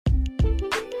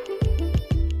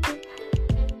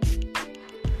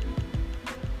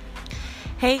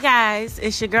Hey guys,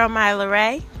 it's your girl Myla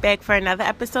Ray, back for another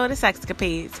episode of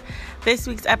Sexcapades. This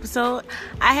week's episode,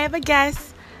 I have a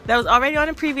guest that was already on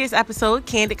a previous episode,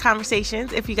 Candid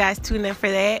Conversations, if you guys tuned in for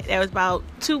that. That was about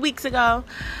 2 weeks ago.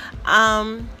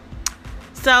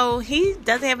 So he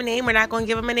doesn't have a name. We're not going to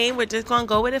give him a name. We're just going to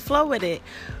go with it, flow with it.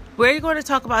 We're going to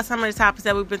talk about some of the topics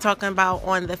that we've been talking about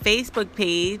on the Facebook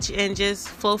page and just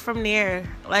flow from there.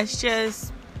 Let's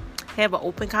just have an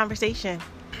open conversation.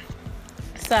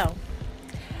 So,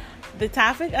 the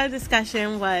topic of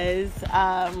discussion was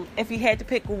if you had to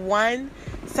pick one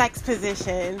sex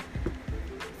position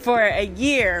for a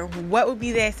year, what would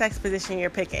be that sex position you're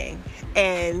picking?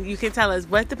 And you can tell us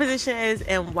what the position is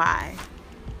and why.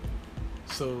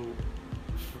 So,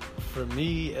 for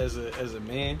me as a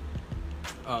man,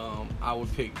 I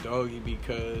would pick doggy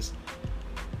because,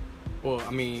 well,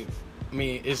 I mean,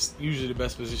 it's usually the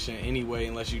best position anyway,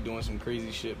 unless you're doing some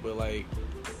crazy shit. But like,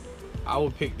 I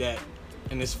would pick that.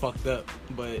 And it's fucked up,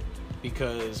 but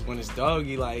because when it's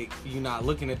doggy, like, you're not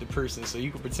looking at the person, so you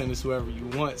can pretend it's whoever you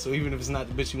want. So even if it's not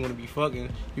the bitch you want to be fucking,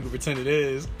 you can pretend it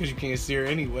is, because you can't see her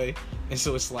anyway. And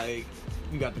so it's like,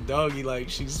 you got the doggy, like,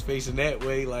 she's facing that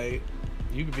way, like,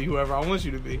 you can be whoever I want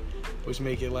you to be, which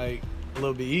make it, like, a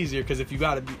little bit easier, because if you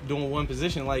gotta be doing one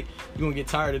position, like, you're gonna get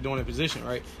tired of doing a position,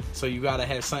 right? So you gotta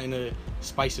have something to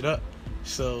spice it up.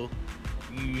 So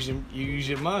you use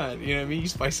your mind, you know what I mean? You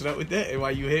spice it up with that, and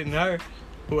while you hitting her,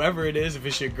 whoever it is, if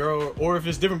it's your girl, or if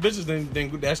it's different bitches,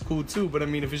 then that's cool too. But I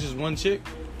mean, if it's just one chick,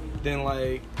 then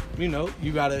like, you know,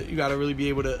 you gotta really be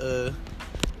able to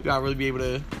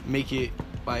make it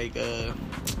like I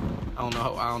don't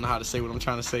know how to say what I'm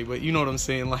trying to say, but you know what I'm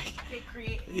saying, like,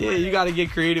 yeah, you gotta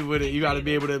get creative with it. You gotta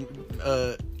be able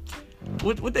to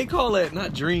what they call that,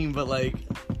 not dream, but like,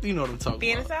 you know what I'm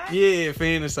talking about. Fantasize? Yeah,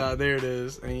 fantasize. There it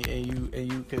is. And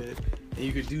you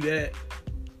could do that.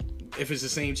 If it's the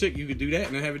same chick, you could do that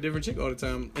and then have a different chick all the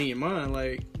time in your mind,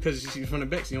 like, because she's from the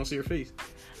back, so you don't see her face.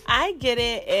 I get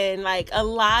it, and like a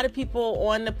lot of people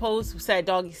on the post said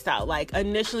doggy style. Like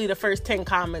initially, the first 10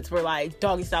 comments were like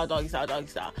doggy style, doggy style, doggy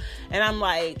style, and I'm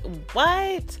like,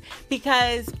 what?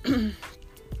 Because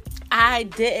I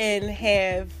didn't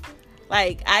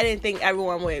think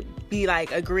everyone would be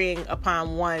like agreeing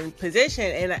upon one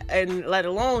position, and let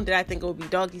alone did I think it would be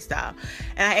doggy style.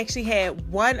 And I actually had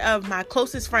one of my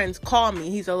closest friends call me.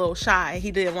 He's a little shy.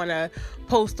 He didn't want to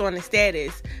post on the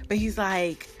status, but he's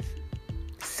like,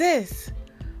 sis,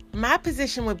 my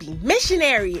position would be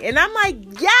missionary. And I'm like,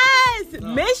 yes,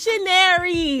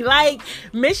 missionary. Like,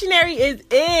 missionary is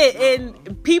it.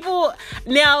 And people,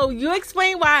 now you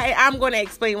explain why, I'm going to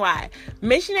explain why.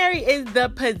 Missionary is the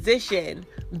position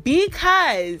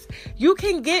because you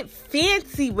can get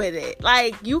fancy with it.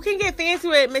 Like, you can get fancy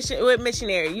with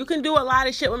missionary. You can do a lot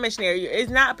of shit with missionary. It's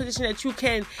not a position that you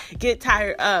can get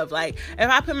tired of. Like,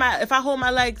 if I hold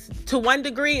my legs to 1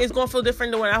 degree, it's going to feel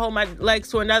different than when I hold my legs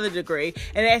to another degree.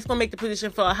 And that's going to make the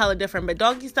position feel a hella different. But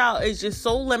doggy style is just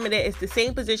so limited. It's the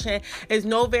same position. There's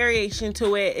no variation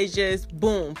to it. It's just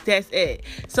boom. That's it.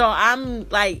 So I'm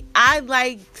like, I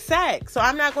like sex. So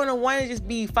I'm not going to want to just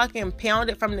be fucking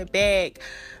pounded from the bag,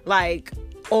 like,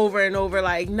 over and over.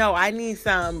 Like, no, I need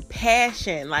some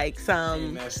passion, like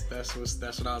some. And that's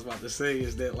what I was about to say,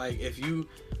 is that like, if you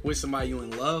with somebody you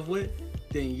in love with,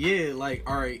 then yeah, like,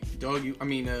 all right,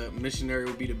 missionary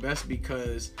would be the best,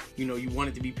 because you know you want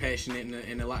it to be passionate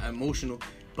and a lot emotional.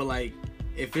 But like,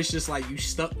 if it's just like you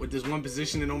stuck with this one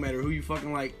position, and no matter who you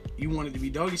fucking, like, you want it to be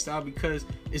doggy style because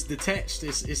it's detached,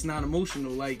 it's not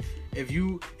emotional. Like, if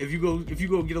you go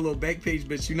get a little back page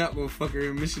bitch, you're not gonna fuck her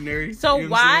in missionary. So you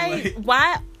know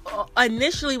why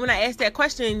initially when I asked that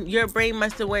question, your brain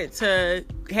must have went to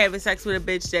having sex with a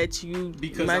bitch that you,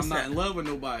 because I'm not in love with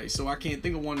nobody, so I can't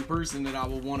think of one person that I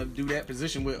would want to do that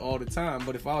position with all the time.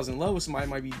 But if I was in love with somebody, it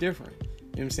might be different.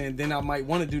 You know what I'm saying? Then I might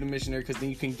want to do the missionary, because then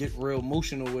you can get real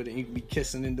emotional with it, and you can be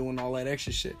kissing and doing all that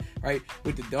extra shit, right?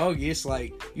 With the doggy, it's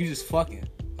like, you just fucking.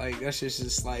 Like, that shit's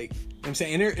just like, you know what I'm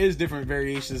saying? And there is different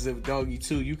variations of doggy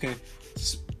too. You can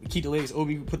keep the legs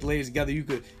open, you can put the legs together, you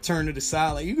could turn to the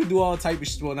side, like, you could do all type of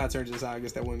shit. Well, not turn to the side, I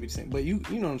guess that wouldn't be the same, but you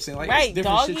know what I'm saying? Like, right,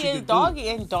 doggy is doggy,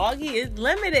 and doggy is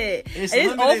limited. It's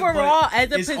overall as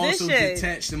a position. It's also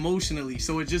detached emotionally,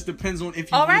 so it just depends on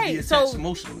if you want to be attached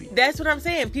emotionally. That's what I'm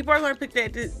saying. People are going to pick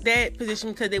that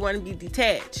position because they want to be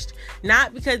detached,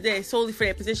 not because they're solely for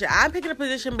that position. I'm picking a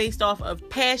position based off of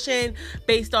passion,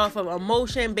 based off of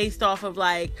emotion, based off of,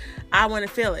 like, I want to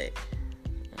feel it.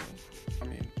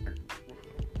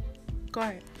 Go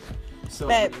ahead. So,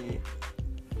 I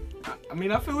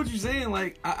mean, I feel what you're saying.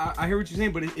 Like, I hear what you're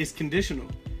saying, but it's conditional.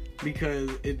 because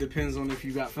it depends on if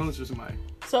you got feelings for somebody.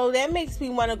 So that makes me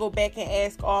want to go back and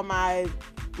ask all my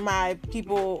my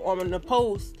people on the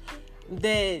post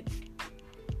that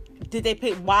did they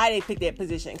pick, why they picked that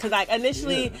position. Because like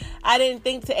initially I didn't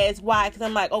think to ask why, because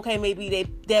I'm like, okay, maybe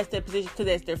that's their position because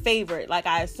that's their favorite. Like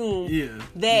I assume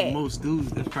that. Well, most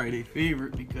dudes, that's probably their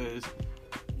favorite because,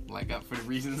 like, for the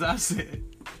reasons I said.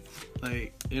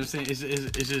 Like, you know what I'm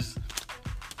saying? It's just,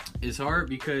 it's hard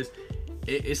because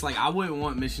it's like I wouldn't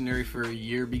want missionary for a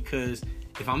year because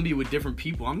if I'm be with different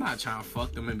people, I'm not trying to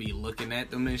fuck them and be looking at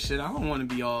them and shit. I don't want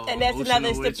to be all. And that's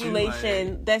another stipulation.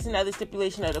 Like, that's another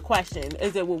stipulation of the question.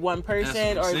 Is it with one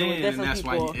person or is it with different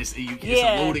people? And that's why it's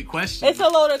a loaded question. It's a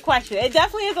loaded question. It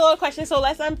definitely is a loaded question. So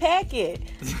let's unpack it.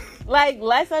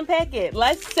 Let's unpack it.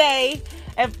 Let's say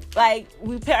if like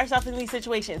we put ourselves in these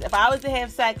situations. If I was to have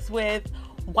sex with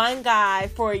one guy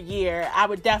for a year, I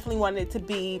would definitely want it to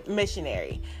be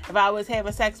missionary. If I was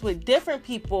having sex with different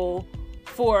people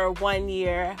for 1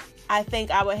 year, I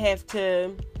think I would have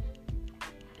to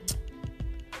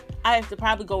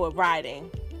probably go with riding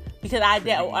because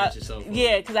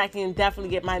because I can definitely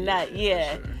get my nut.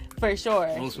 For sure.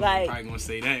 Most women are probably gonna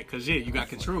say that because you got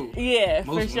control. Most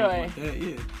for sure. Want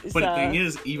that, But the thing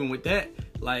is, even with that,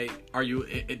 like, are you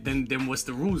then what's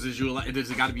the rules? Is you like, does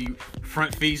it got to be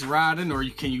front face riding, or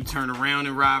can you turn around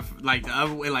and ride like the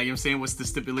other way? Like, you know what I'm saying, what's the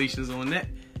stipulations on that?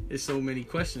 There's so many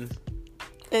questions.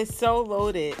 It's so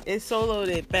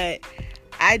loaded, but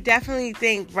I definitely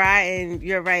think riding,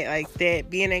 you're right, like that,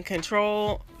 being in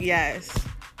control, yes.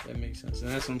 That makes sense,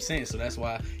 and that's what I'm saying. So that's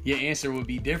why your answer would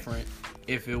be different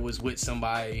if it was with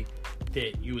somebody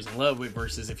that you was in love with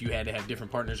versus if you had to have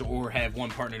different partners or have one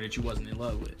partner that you wasn't in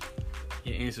love with.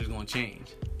 Your answer's gonna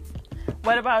change.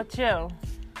 What about you?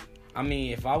 I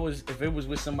mean, if it was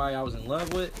with somebody I was in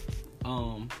love with,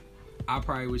 I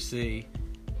probably would say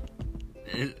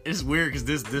it's weird because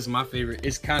this is my favorite.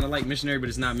 It's kind of like missionary, but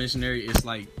it's not missionary. It's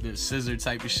like the scissor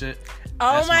type of shit.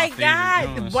 Oh that's my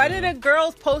God! One of the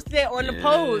girls posted that on the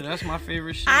post. That's my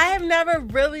favorite shit. I have never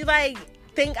really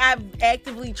think I've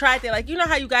actively tried that. Like, you know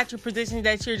how you got your positions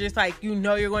that you're just like, you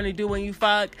know, you're going to do when you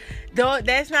fuck. Though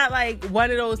that's not like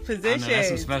one of those positions. That's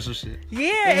some special shit.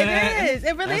 Yeah, it is.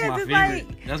 It really is. It's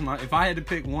like, that's my. If I had to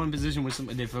pick one position with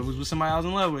somebody, if it was with somebody I was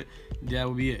in love with, that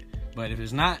would be it. But if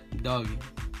it's not, doggy.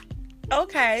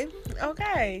 Okay.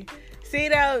 See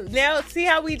now see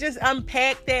how we just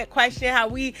unpacked that question, how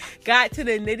we got to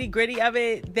the nitty gritty of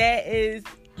it. That is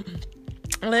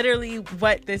literally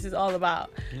what this is all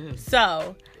about. Yeah.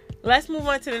 So let's move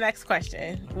on to the next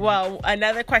question. Well,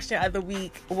 another question of the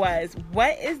week was,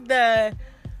 what is the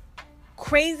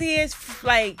craziest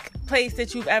place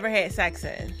that you've ever had sex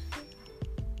in?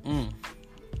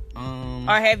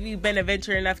 Or have you been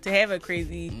adventurous enough to have a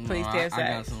crazy place to have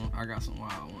sex? I got some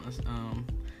wild ones.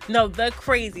 No, the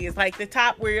craziest, like the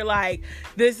top where you're like,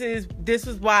 this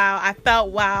was wild. I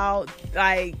felt wild,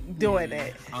 like doing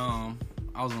it.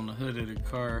 I was on the hood of the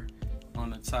car on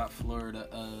the top floor of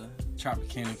the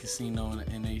Tropicana Casino in the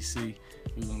NAC.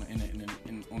 We was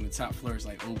on the top floor. It's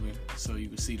like open, so you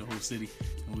could see the whole city.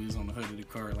 And we was on the hood of the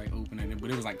car, like opening it, but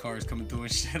it was like cars coming through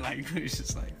and shit. Like it was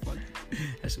just like, fuck,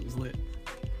 that shit was lit.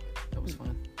 That was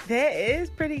fun. That is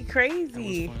pretty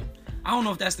crazy. That was fun. I don't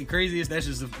know if that's the craziest. That's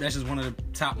just one of the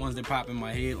top ones that pop in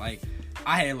my head. Like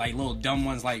I had like little dumb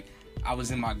ones. Like I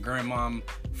was in my grandmom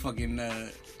fucking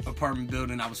apartment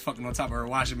building. I was fucking on top of her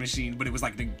washing machine, but it was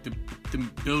like the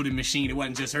building machine. It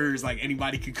wasn't just hers. Like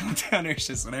anybody could come down there and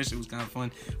shit. So that shit was kind of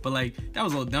fun. But like that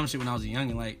was a little dumb shit when I was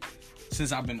young. And like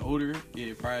since I've been older,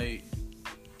 yeah, probably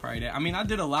that. I mean, I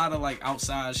did a lot of like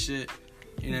outside shit.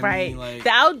 You know what I mean? Like, the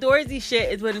outdoorsy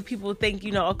shit is when people think,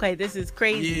 you know, okay, this is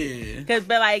crazy. Yeah.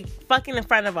 But like fucking in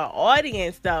front of an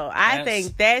audience, though, I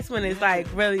think that's when it's like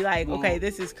really like, okay,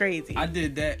 this is crazy. I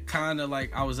did that kind of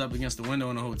like I was up against the window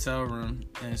in a hotel room,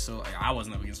 and so like, I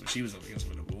wasn't up against, she was up against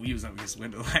the window, but we was up against the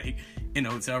window, like in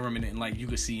the hotel room, and then, like you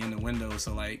could see in the window.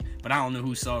 So like, but I don't know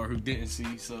who saw or who didn't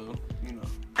see. So you know,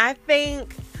 I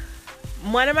think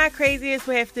one of my craziest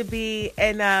would have to be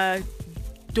in a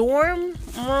dorm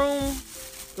room.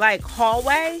 Like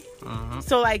hallway,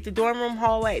 so like the dorm room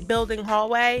hallway, building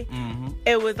hallway,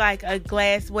 it was like a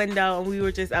glass window, and we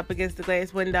were just up against the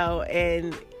glass window,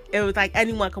 and it was like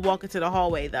anyone could walk into the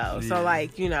hallway though. Yeah. So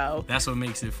like, you know, that's what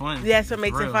makes it fun. That's what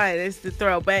makes it fun. It's the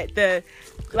thrill. But the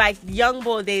like young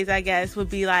boy days, I guess, would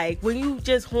be like when you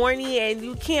just horny and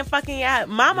you can't fucking at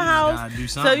mama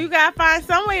house, so you gotta find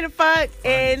some way to fuck.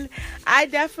 And I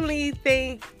definitely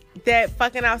think that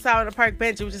fucking outside on the park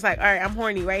bench, it was just like, all right, I'm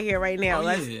horny right here, right now.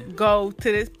 Let's go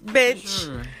to this bench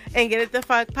and get it the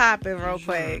fuck popping real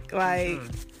quick. Like,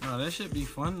 no, that should be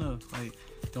fun though. Like,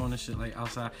 doing this shit like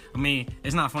outside. I mean,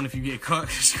 it's not fun if you get caught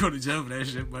because you go to jail for that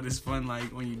shit, but it's fun like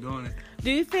when you're doing it.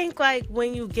 Do you think like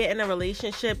when you get in a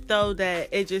relationship though that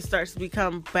it just starts to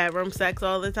become bedroom sex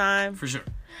all the time? For sure.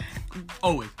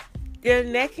 Always. Yeah,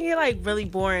 that can get like really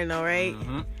boring though, right?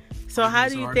 Mm-hmm. So how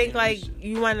do you think like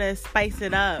you want to spice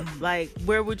it up? Like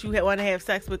where would you want to have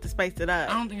sex with to spice it up?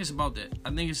 I don't think it's about that.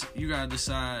 I think it's you gotta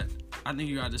decide. I think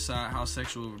you gotta decide how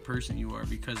sexual of a person you are,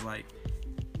 because like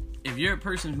if you're a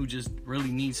person who just really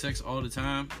needs sex all the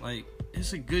time, like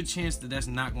it's a good chance that that's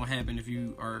not gonna happen if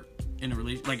you are in a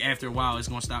relationship. Like after a while, it's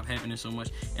gonna stop happening so much,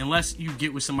 unless you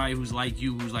get with somebody who's like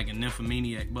you, who's like a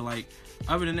nymphomaniac. But like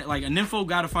other than that, like a nympho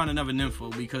gotta find another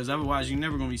nympho, because otherwise you're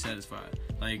never gonna be satisfied.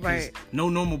 Like, right. No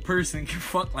normal person can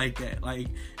fuck like that. Like,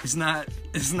 it's not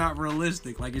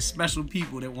realistic. Like, it's special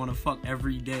people that want to fuck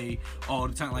every day, all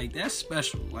the time. Like, that's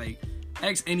special. Like,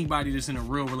 ask anybody that's in a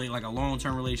real like a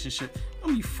long-term relationship.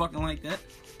 Don't be fucking like that.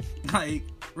 Like,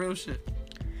 real shit.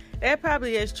 That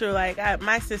probably is true. Like,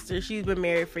 my sister, she's been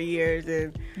married for years,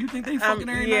 and you think they fucking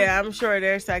every night? Yeah, I'm sure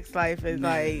their sex life is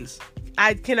like.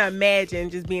 I can imagine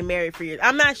just being married for years.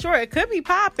 I'm not sure. It could be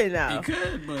popping though. It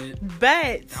could,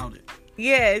 but doubt it.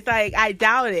 Yeah, it's like I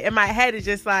doubt it. In my head, it's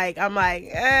just like I'm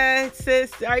like,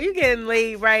 sis, are you getting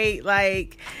laid right?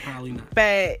 Like, probably not.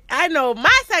 But I know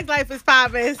my sex life is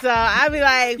popping, so I be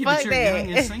like, yeah, fuck but you're that.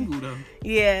 young and single though.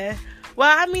 Yeah.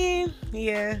 Well, I mean,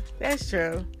 yeah, that's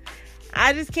true.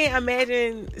 I just can't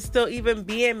imagine still even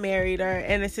being married or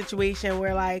in a situation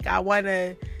where like I want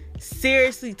to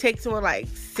seriously take someone like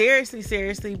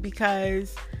seriously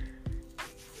because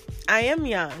I am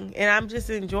young and I'm just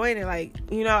enjoying it. Like,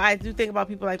 you know, I do think about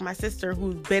people like my sister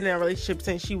who's been in a relationship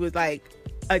since she was like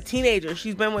a teenager.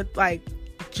 She's been with like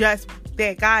just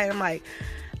that guy. And I'm like,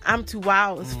 I'm too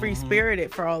wild, free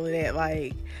spirited for all of that.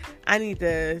 Like, I need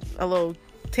a little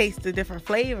taste of different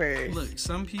flavors. Look,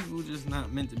 some people just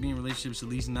not meant to be in relationships, at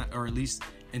least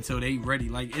until they ready.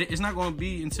 Like, it's not going to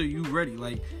be until you ready.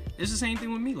 Like, it's the same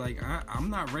thing with me. Like, I'm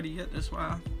not ready yet. That's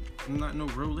why I'm not in no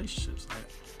real relationships. Like,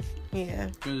 yeah.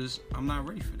 Because I'm not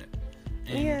ready for that.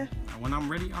 And yeah. When I'm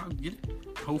ready, I'll get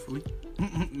it. Hopefully.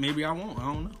 Maybe I won't. I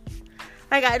don't know.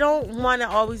 Like, I don't want to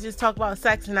always just talk about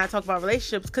sex and not talk about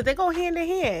relationships because they go hand in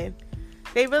hand.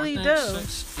 They really do.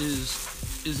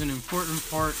 Sex is an important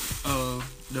part of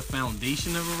the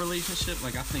foundation of a relationship.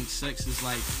 Like, I think sex is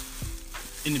like,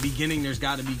 in the beginning, there's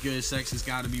got to be good sex. It's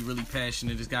got to be really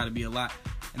passionate. It's got to be a lot.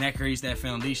 And that creates that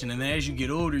foundation. And then as you get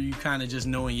older, you kind of just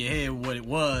know in your head what it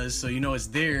was. So you know it's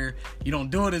there. You don't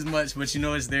do it as much, but you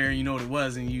know it's there and you know what it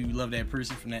was. And you love that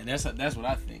person from that. That's what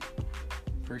I think,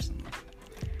 personally.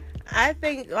 I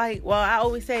think, like, well, I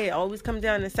always say it always comes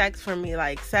down to sex for me.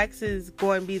 Like, sex is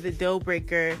going to be the deal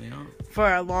breaker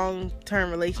for a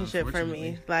long-term relationship for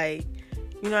me. Like,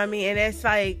 you know what I mean? And it's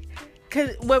like,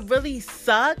 because what really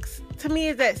sucks to me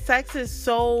is that sex is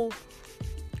so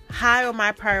high on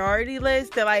my priority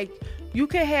list that like you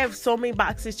can have so many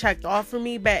boxes checked off for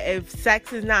me, but if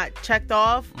sex is not checked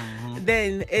off,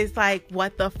 then it's like,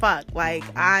 what the fuck? Like,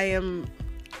 I'm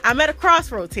at a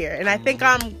crossroads here, and I think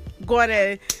I'm going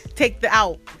to take the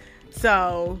out.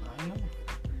 So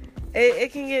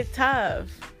it can get tough.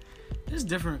 It's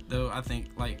different though. I think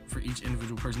like for each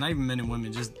individual person, not even men and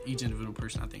women, just each individual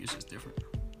person. I think it's just different.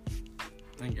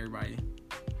 I think everybody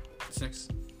sex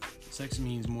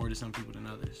means more to some people than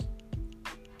others.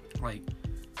 Like,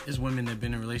 there's women that have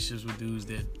been in relationships with dudes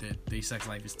that their sex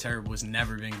life is terrible. It's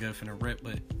never been good from the rip,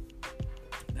 but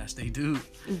that's they dude.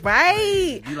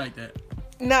 Right. You like that?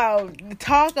 No,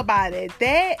 talk about it.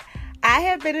 That I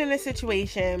have been in a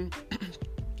situation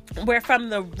where from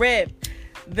the rip,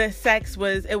 the sex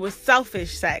was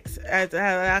selfish sex, as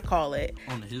I call it.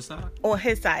 On his side? On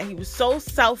his side. He was so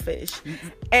selfish.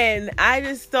 And I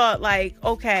just thought, like,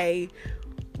 okay,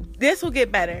 this will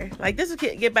get better. Like, this will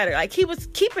get better. Like, he was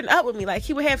keeping up with me. Like,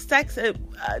 he would have sex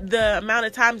the amount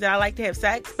of times that I like to have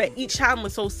sex, but each time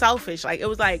was so selfish. Like, it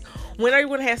was like, when are you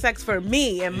going to have sex for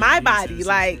me and my body?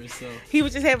 Like, he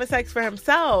was just having sex for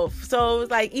himself. So it was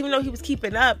like, even though he was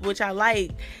keeping up, which I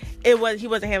liked, he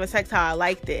wasn't having sex how I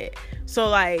liked it. So,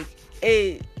 like,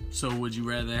 it... So would you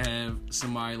rather have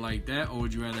somebody like that, or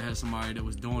would you rather have somebody that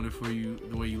was doing it for you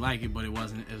the way you like it, but it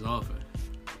wasn't as often?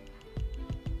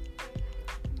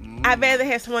 I'd rather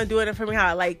have someone doing it for me how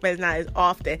I like, but it's not as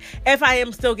often. If I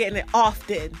am still getting it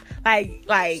often, like.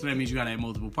 So that means you gotta have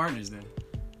multiple partners then,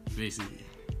 basically.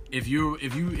 If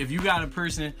you got a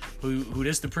person who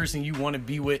this the person you want to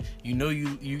be with, you know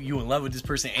you in love with this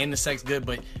person and the sex good,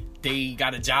 but they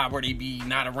got a job where they be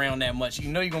not around that much, you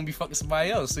know you're gonna be fucking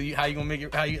somebody else. So how you gonna make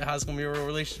it? How's it gonna be a real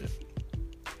relationship?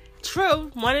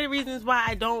 True. One of the reasons why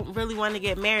I don't really want to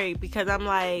get married, because I'm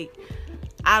like,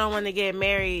 I don't want to get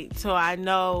married till I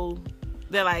know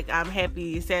that, like, I'm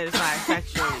happy and satisfied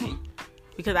sexually,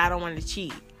 because I don't want to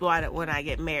cheat when I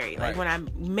get married. Like, when I'm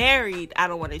married, I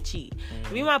don't want to cheat.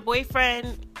 Me, my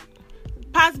boyfriend,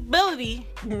 possibility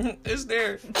is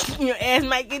there. Your ass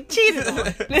might get cheated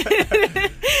on.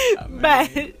 But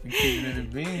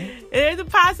there's a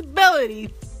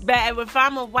possibility. But if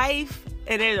I'm a wife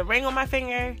and there's a ring on my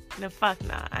finger, then fuck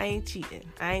nah, I ain't cheating.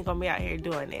 I ain't gonna be out here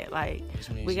doing that. Like,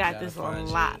 we got this on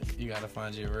lock. You gotta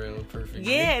find your real perfect mate.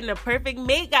 Yeah, and the perfect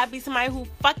mate gotta be somebody who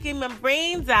fucking my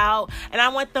brains out. And I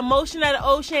want the motion of the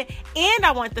ocean, and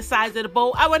I want the size of the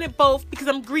boat. I want it both because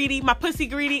I'm greedy. My pussy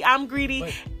greedy. I'm greedy.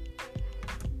 But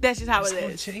that's just how it is. It's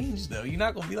gonna change though. You're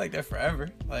not gonna be like that forever.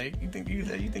 Like, you think you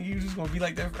just gonna be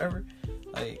like that forever?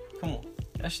 Like, come on,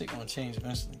 that shit gonna change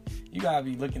eventually. You gotta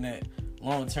be looking at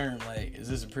long term. Like, is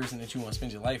this a person that you want to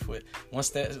spend your life with? Once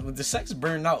the sex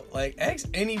burned out, like, ask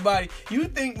anybody. You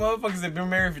think motherfuckers that been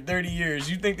married for 30 years?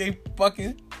 You think they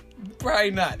fucking? Probably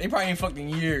not. They probably ain't fucking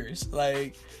years.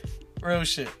 Like, real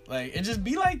shit. Like, it just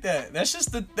be like that. That's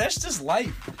just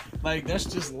life. Like, that's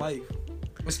just life.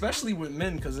 Especially with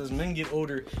men, because as men get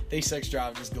older, they sex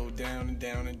drive just go down and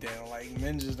down and down. Like,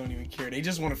 men just don't even care. They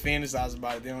just want to fantasize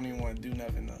about it. They don't even want to do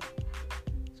nothing though.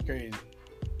 It's crazy.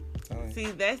 See,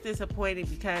 that's disappointing,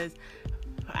 because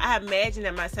I imagine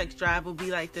that my sex drive will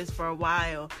be like this for a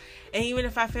while. And even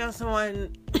if I found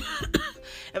someone,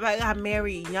 if I got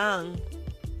married young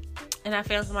and I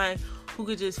found somebody who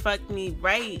could just fuck me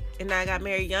right, and I got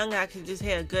married young, I could just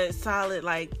have a good solid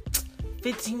like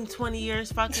 15, 20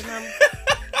 years fucking them,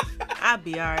 I'd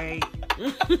be alright.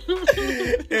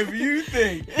 If you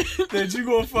think that you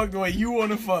gonna fuck the way you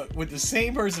wanna fuck with the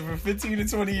same person for 15 to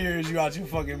 20 years, you out your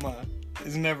fucking mind.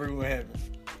 It's never gonna happen.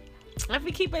 If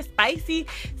we keep it spicy,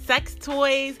 sex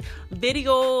toys,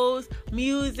 videos,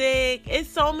 music, it's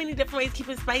so many different ways to keep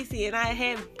it spicy. And I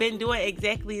have been doing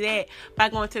exactly that by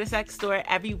going to the sex store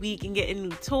every week and getting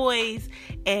new toys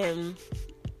and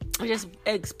just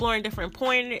exploring different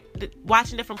porn,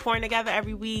 watching different porn together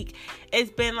every week. It's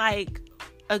been like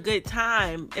a good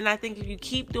time. And I think if you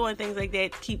keep doing things like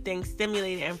that to keep things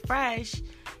stimulated and fresh,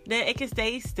 then it can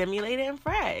stay stimulated and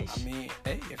fresh. I mean,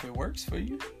 hey, if it works for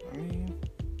you, I mean,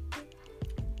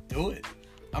 do it.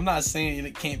 I'm not saying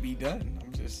it can't be done.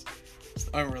 It's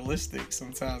unrealistic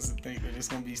sometimes to think that it's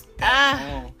gonna be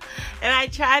that long. And I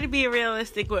try to be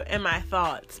realistic in my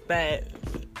thoughts, but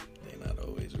they're not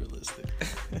always realistic.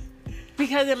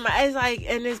 Because it's like,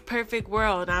 in this perfect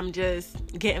world, I'm just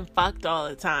getting fucked all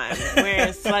the time,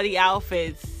 wearing slutty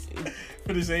outfits.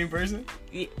 For the same person?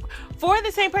 For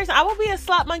the same person. I will be a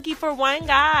slut monkey for one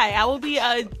guy. I will be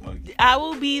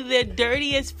the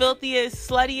dirtiest, filthiest,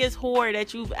 sluttiest whore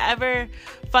that you've ever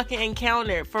fucking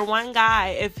encountered for one guy,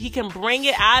 if he can bring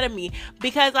it out of me.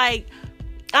 Because, like,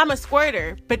 I'm a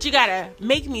squirter, but you gotta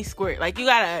make me squirt. Like, you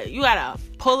gotta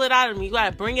pull it out of me. You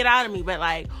gotta bring it out of me. But,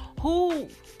 like, who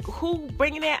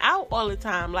bringing that out all the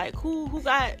time? Like, who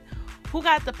got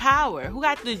the power? Who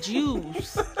got the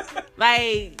juice?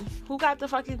 Like, who got the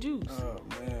fucking juice? Oh,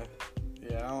 man.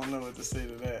 Yeah, I don't know what to say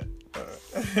to that.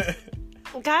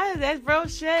 Guys, that's real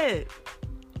shit.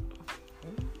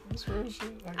 That's real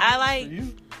shit. I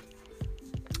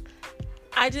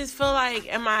just feel like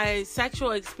in my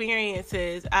sexual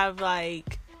experiences, I've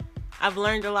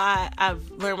learned a lot. I've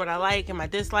learned what I like and my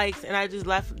dislikes, and I just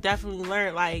definitely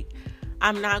learned, like,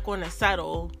 I'm not going to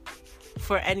settle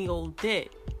for any old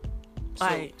dick.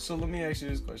 So let me ask you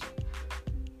this question.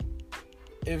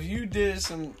 If you did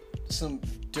some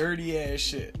dirty ass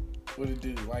shit with a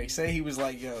dude, like, say he was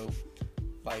like, yo,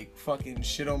 like, fucking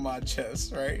shit on my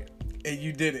chest, right? And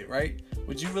you did it, right?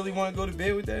 Would you really want to go to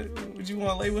bed with that? Would you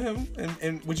want to lay with him?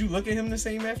 And would you look at him the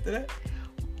same after that?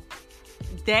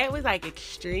 That was, like,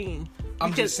 extreme.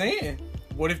 I'm just saying,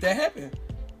 what if that happened?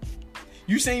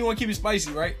 You saying you want to keep it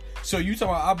spicy, right? So you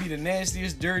talking about I'll be the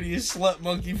nastiest, dirtiest slut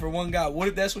monkey for one guy. What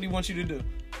if that's what he wants you to do?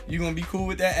 You gonna be cool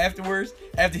with that afterwards?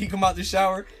 After he come out the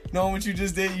shower, knowing what you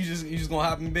just did, you just gonna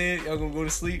hop in bed, y'all gonna go to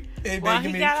sleep. Hey, babe,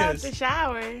 give me a kiss. Out the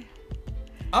shower.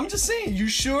 I'm just saying, you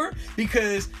sure?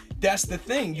 Because that's the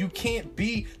thing. You can't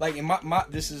be like, in my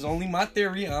this is only my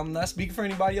theory. I'm not speaking for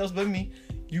anybody else but me.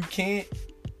 You can't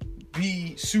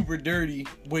be super dirty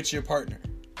with your partner.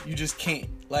 You just can't.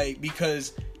 Like,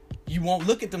 because you won't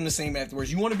look at them the same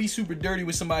afterwards. You want to be super dirty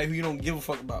with somebody who you don't give a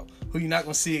fuck about, who you're not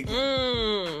gonna see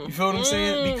again. You feel what I'm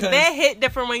saying? Because that hit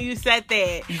different when you said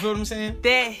that. You feel what I'm saying?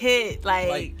 That hit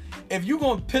like if you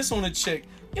gonna piss on a chick,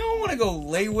 you don't want to go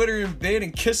lay with her in bed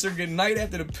and kiss her goodnight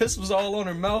after the piss was all on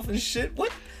her mouth and shit.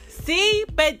 What? See,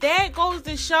 but that goes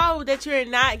to show that you're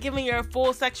not giving your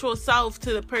full sexual self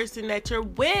to the person that you're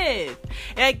with.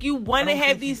 Like, you want to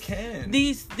have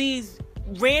these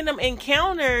random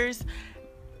encounters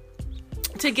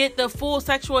to get the full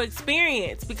sexual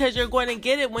experience, because you're going to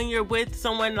get it when you're with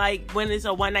someone, like when it's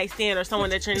a one night stand or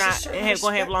someone that you're not going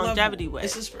to have longevity with.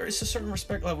 It's a certain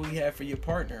respect level you have for your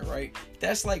partner, right?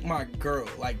 That's like my girl.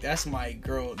 Like, that's my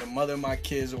girl, the mother of my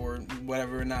kids, or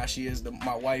whatever or not she is,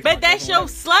 my wife. But that's your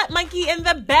slut monkey in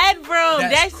the bedroom.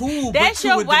 That's cool. That's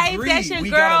your wife. Degree, that's your girl. We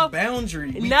got a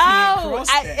boundary. We can't cross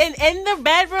that. And in the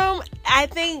bedroom, I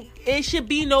think it should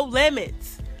be no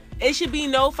limits. It should be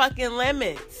no fucking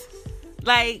limits.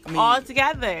 Like, all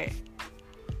together.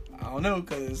 I don't know,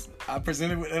 because I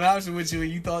presented an option with you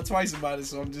and you thought twice about it,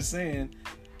 so I'm just saying,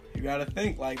 you gotta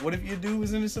think, like, what if your dude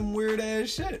was into some weird ass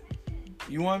shit?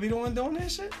 You wanna be the one doing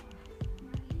that shit?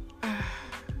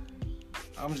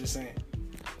 I'm just saying.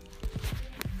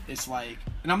 It's like,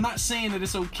 and I'm not saying that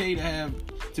it's okay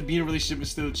to be in a relationship and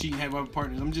still cheat and have other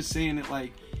partners. I'm just saying that,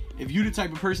 like, if you're the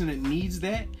type of person that needs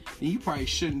that, then you probably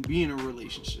shouldn't be in a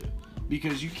relationship.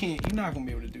 Because you're not going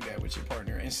to be able to do that with your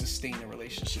partner and sustain a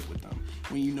relationship with them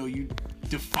when you know you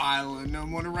defiling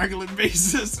them on a regular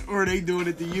basis, or they doing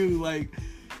it to you. Like,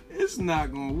 it's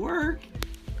not going to work.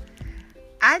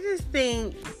 I just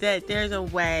think that there's a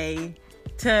way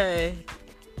to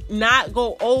not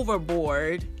go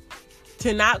overboard,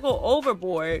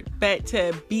 but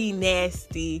to be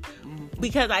nasty. Mm-hmm.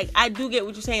 Because, like, I do get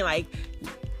what you're saying. Like,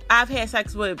 I've had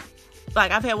sex with,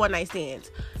 like, I've had one night stands.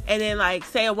 And then, like,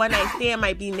 say a one night stand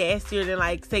might be nastier than,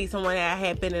 like, say someone that I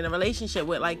had been in a relationship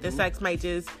with. Like, the sex might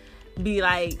just be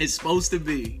like, it's supposed to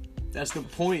be. That's the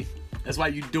point. That's why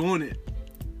you're doing it.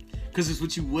 Because it's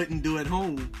what you wouldn't do at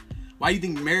home. Why you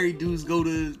think married dudes go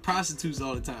to prostitutes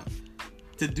all the time?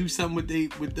 To do something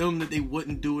with them that they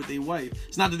wouldn't do with their wife.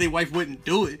 It's not that their wife wouldn't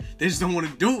do it. They just don't want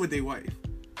to do it with their wife.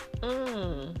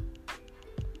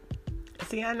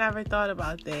 See, I never thought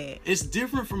about that. It's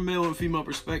different from male and female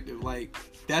perspective. Like,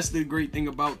 that's the great thing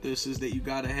about this, is that you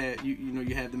gotta have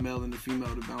you have the male and the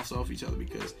female to bounce off each other,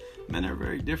 because men are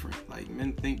very different. Like,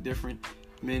 men think different,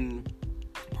 men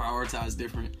prioritize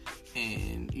different,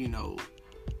 and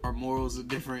our morals are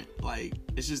different. Like,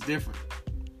 it's just different.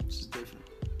 So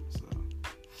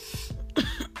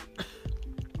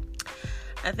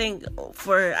I think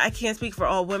I can't speak for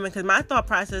all women, because my thought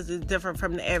process is different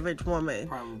from the average woman.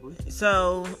 Probably.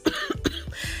 So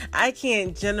I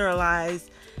can't generalize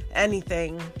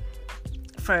anything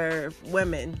for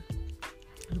women.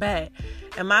 But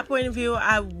in my point of view,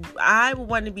 I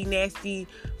want to be nasty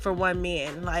for one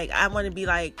man. Like, I want to be,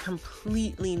 like,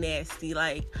 completely nasty.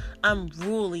 Like,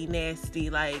 unruly nasty.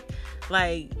 Like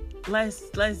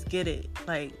let's get it.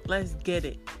 Like, let's get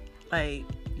it. Like,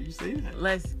 you say that.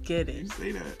 Let's get it. You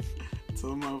say that. So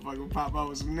motherfucker pop out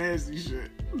with some nasty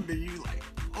shit. Then you like,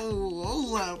 oh,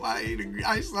 hold up,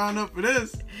 I signed up for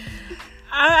this.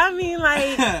 I mean,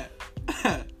 like,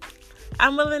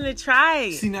 I'm willing to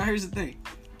try. See, now here's the thing.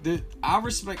 I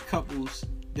respect couples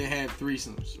that have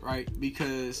threesomes, right?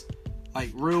 Because, like,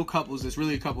 real couples that's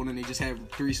really a couple, and then they just have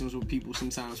threesomes with people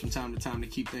sometimes from time to time to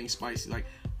keep things spicy. Like,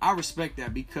 I respect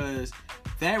that, because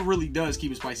that really does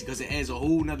keep it spicy, because it adds a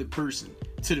whole nother person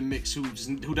to the mix who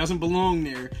doesn't belong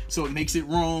there. So it makes it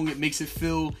wrong, it makes it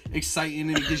feel exciting,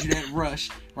 and it gives you that rush,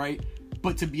 right?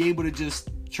 But to be able to just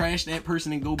trash that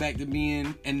person and go back to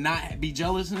being and not be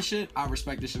jealous and shit, I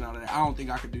respect the shit out of that. I don't think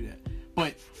I could do that.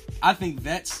 But I think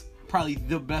that's probably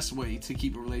the best way to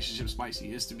keep a relationship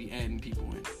spicy, is to be adding people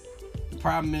in. The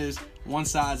problem is, one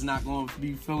side's not going to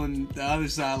be feeling the other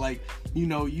side. Like, you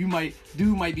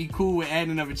might be cool with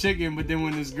adding another chicken, but then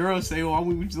when this girl say, oh,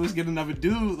 let's get another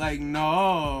dude, like,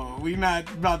 no, we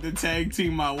not about to tag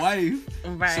team my wife.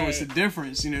 Right. So it's a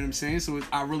difference, you know what I'm saying? So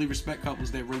I really respect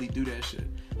couples that really do that shit.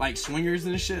 Like, swingers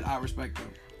and shit, I respect them.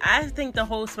 I think the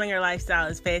whole swinger lifestyle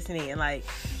is fascinating. Like,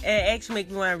 it actually makes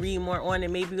me want to read more on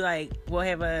it. Maybe, like, we'll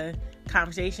have a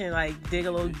conversation, like, dig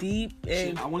a little deep.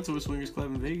 And shit, I went to a swingers club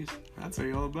in Vegas. I'll tell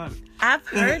you all about it. I've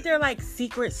heard they're, like,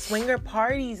 secret swinger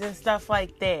parties and stuff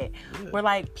like that. Yeah. Where,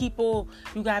 like, people,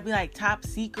 you gotta be, like, top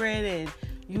secret, and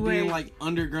you were in, like,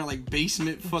 underground, like,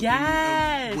 basement fucking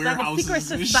warehouses, like a secret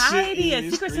society,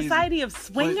 a secret society of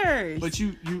swingers. But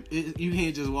you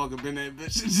can't just walk up in that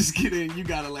bitch and just get in. You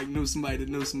gotta, like, know somebody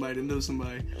to know somebody to know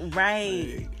somebody.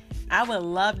 Right. Like, I would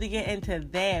love to get into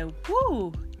that.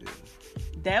 Woo. Yeah.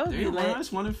 That would be lit.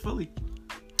 There's one in Philly.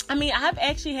 I mean, I've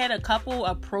actually had a couple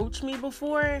approach me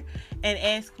before and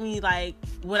ask me, like,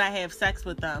 would I have sex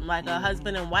with them? Like, a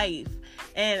husband and wife.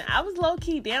 And I was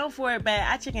low-key down for it, but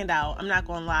I chickened out. I'm not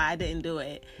gonna lie, I didn't do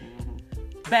it.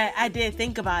 But I did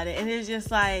think about it, and it's just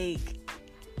like,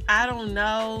 I don't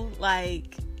know.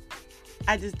 Like,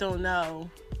 I just don't know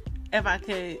if I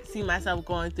could see myself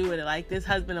going through it. Like, this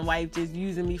husband and wife just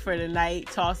using me for the night,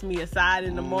 toss me aside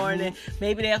in the morning.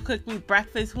 Maybe they'll cook me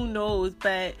breakfast. Who knows?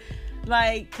 But,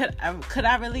 like, could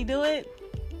I really do it?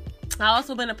 I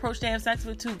also been approached to have sex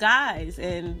with 2 guys,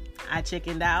 and I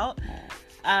chickened out.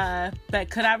 But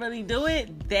could I really do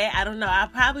it? That I don't know.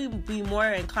 I'd probably be more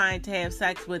inclined to have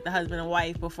sex with the husband and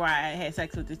wife before I had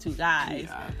sex with the 2 guys.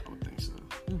 Yeah, I would think so.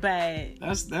 But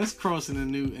that's crossing the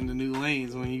new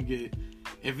lanes when you get.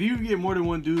 If you get more than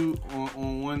one dude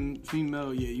on one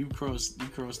female, yeah, you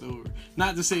crossed over.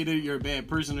 Not to say that you're a bad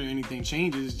person or anything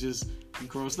changes, just you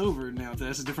crossed over now.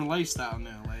 That's a different lifestyle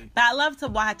now. Like, but I love to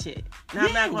watch it. Now, yeah,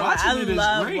 I'm not gonna lie. I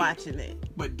love great, watching it.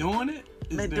 But doing it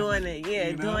is but different, doing it, yeah,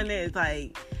 you know? doing it is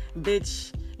like,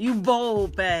 bitch, you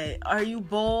bold, but are you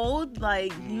bold?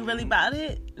 Like, you really about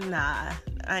it? Nah,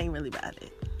 I ain't really about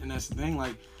it. And that's the thing.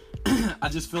 Like, I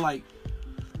just feel like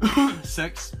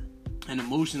sex and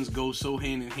emotions go so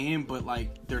hand in hand, but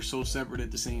like they're so separate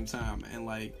at the same time. And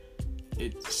like,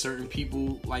 certain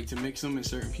people like to mix them and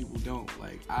certain people don't.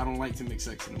 Like, I don't like to mix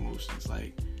sex and emotions.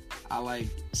 Like, I like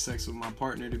sex with my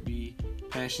partner to be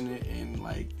passionate and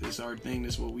like, this our thing,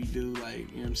 this what we do,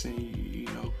 like, you know what I'm saying, you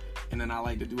know. And then I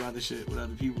like to do other shit with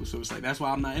other people. So it's like, that's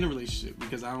why I'm not in a relationship,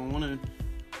 because I don't want to,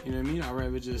 you know what I mean. I'd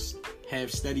rather just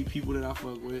have steady people that I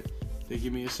fuck with. They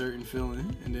give me a certain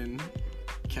feeling, and then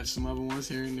catch some other ones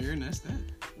here and there, and that's that.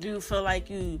 Do you feel like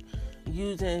you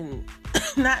using,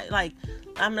 not like,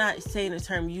 I'm not saying the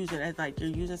term using as like you're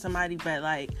using somebody, but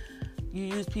like you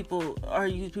use people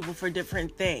for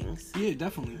different things? Yeah,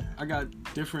 definitely. I got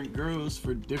different girls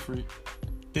for different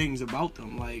things about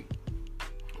them. Like,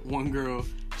 one girl,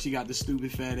 she got the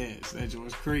stupid fat ass. That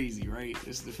joint's crazy, right?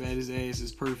 It's the fattest ass,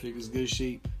 it's perfect, it's good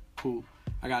shape, cool.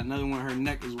 I got another one, her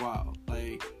neck is wild.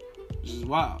 Like, this is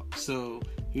wild. So,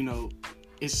 you know,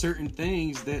 it's certain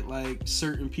things that like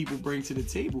certain people bring to the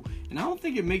table, and I don't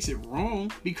think it makes it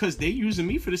wrong because they using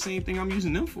me for the same thing I'm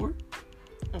using them for.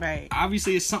 Right.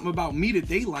 Obviously, it's something about me that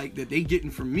they like, that they getting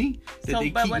from me, that they keep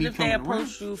me coming around. But what if they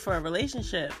approach you for a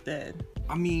relationship then?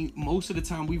 I mean, most of the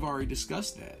time we've already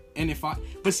discussed that. And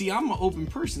but see, I'm an open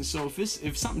person, so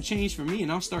if something changed for me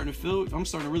and I'm starting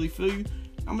to really feel you,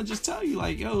 I'm gonna just tell you,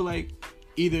 like, yo, like,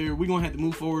 either we're gonna have to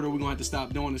move forward or we're gonna have to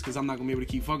stop doing this, because I'm not gonna be able to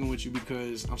keep fucking with you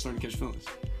because I'm starting to catch feelings.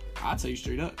 I'll tell you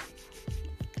straight up.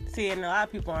 See, and a lot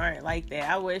of people aren't like that.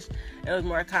 I wish there was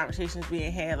more conversations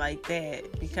being had like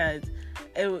that, because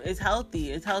it's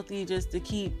healthy. It's healthy just to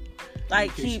keep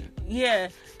refreshing.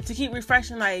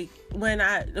 Like, when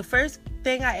the first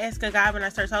thing I ask a guy when I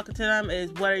start talking to them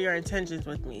is, what are your intentions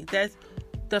with me? That's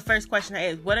the first question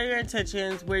I ask. What are your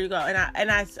intentions? Where you go?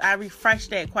 And I refresh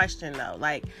that question though.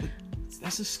 Like,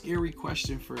 that's a scary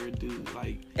question for a dude.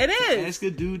 Like, it is. Ask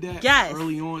a dude that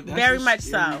early on. That's very a much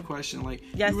scary so. Question. Like,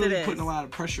 yes, you're really it is. Putting a lot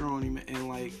of pressure on him, and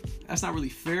like, that's not really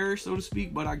fair, so to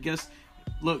speak. But I guess,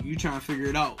 look, you trying to figure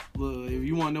it out. Look, if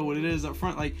you want to know what it is up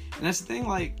front, like, and that's the thing.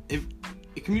 Like, if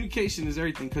communication is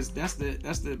everything, because that's the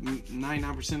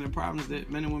 99% of the problems that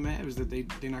men and women have, is that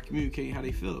they're not communicating how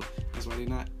they feel. That's why they're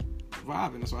not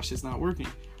vibing. That's why shit's not working,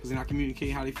 because they're not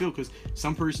communicating how they feel. Because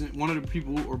one of the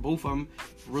people or both of them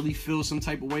really feel some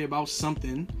type of way about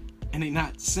something, and they're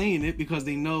not saying it because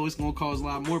they know it's gonna cause a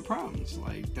lot more problems.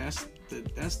 Like, that's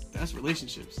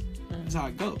relationships. That's how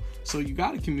it go. So you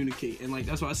gotta communicate, and like,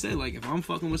 that's why I said, like, if I'm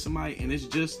fucking with somebody and it's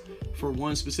just for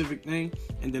one specific thing,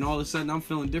 and then all of a sudden I'm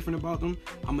feeling different about them,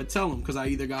 I'm gonna tell them, because I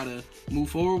either gotta move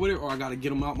forward with it or I gotta get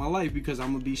them out my life, because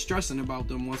I'm gonna be stressing about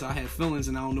them once I have feelings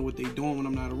and I don't know what they're doing when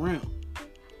I'm not around.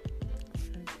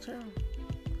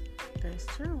 That's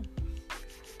true.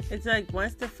 It's like,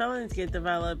 once the feelings get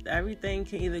developed, everything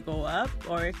can either go up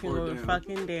or it can go down.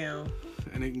 Fucking down.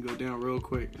 And it can go down real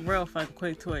quick. Real fucking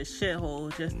quick to a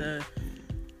shithole. Just a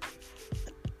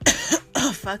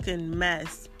fucking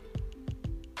mess.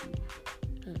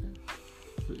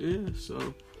 Yeah,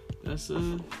 so that's just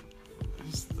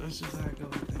how it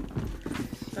goes, I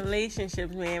think.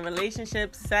 Relationships, man.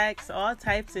 Relationships, sex, all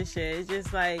types of shit. It's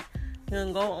just like, you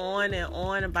can go on and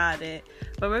on about it.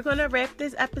 But we're going to wrap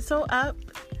this episode up.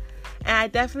 And I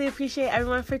definitely appreciate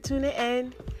everyone for tuning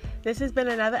in. This has been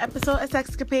another episode of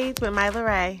Sexcapades with Myla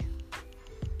Ray.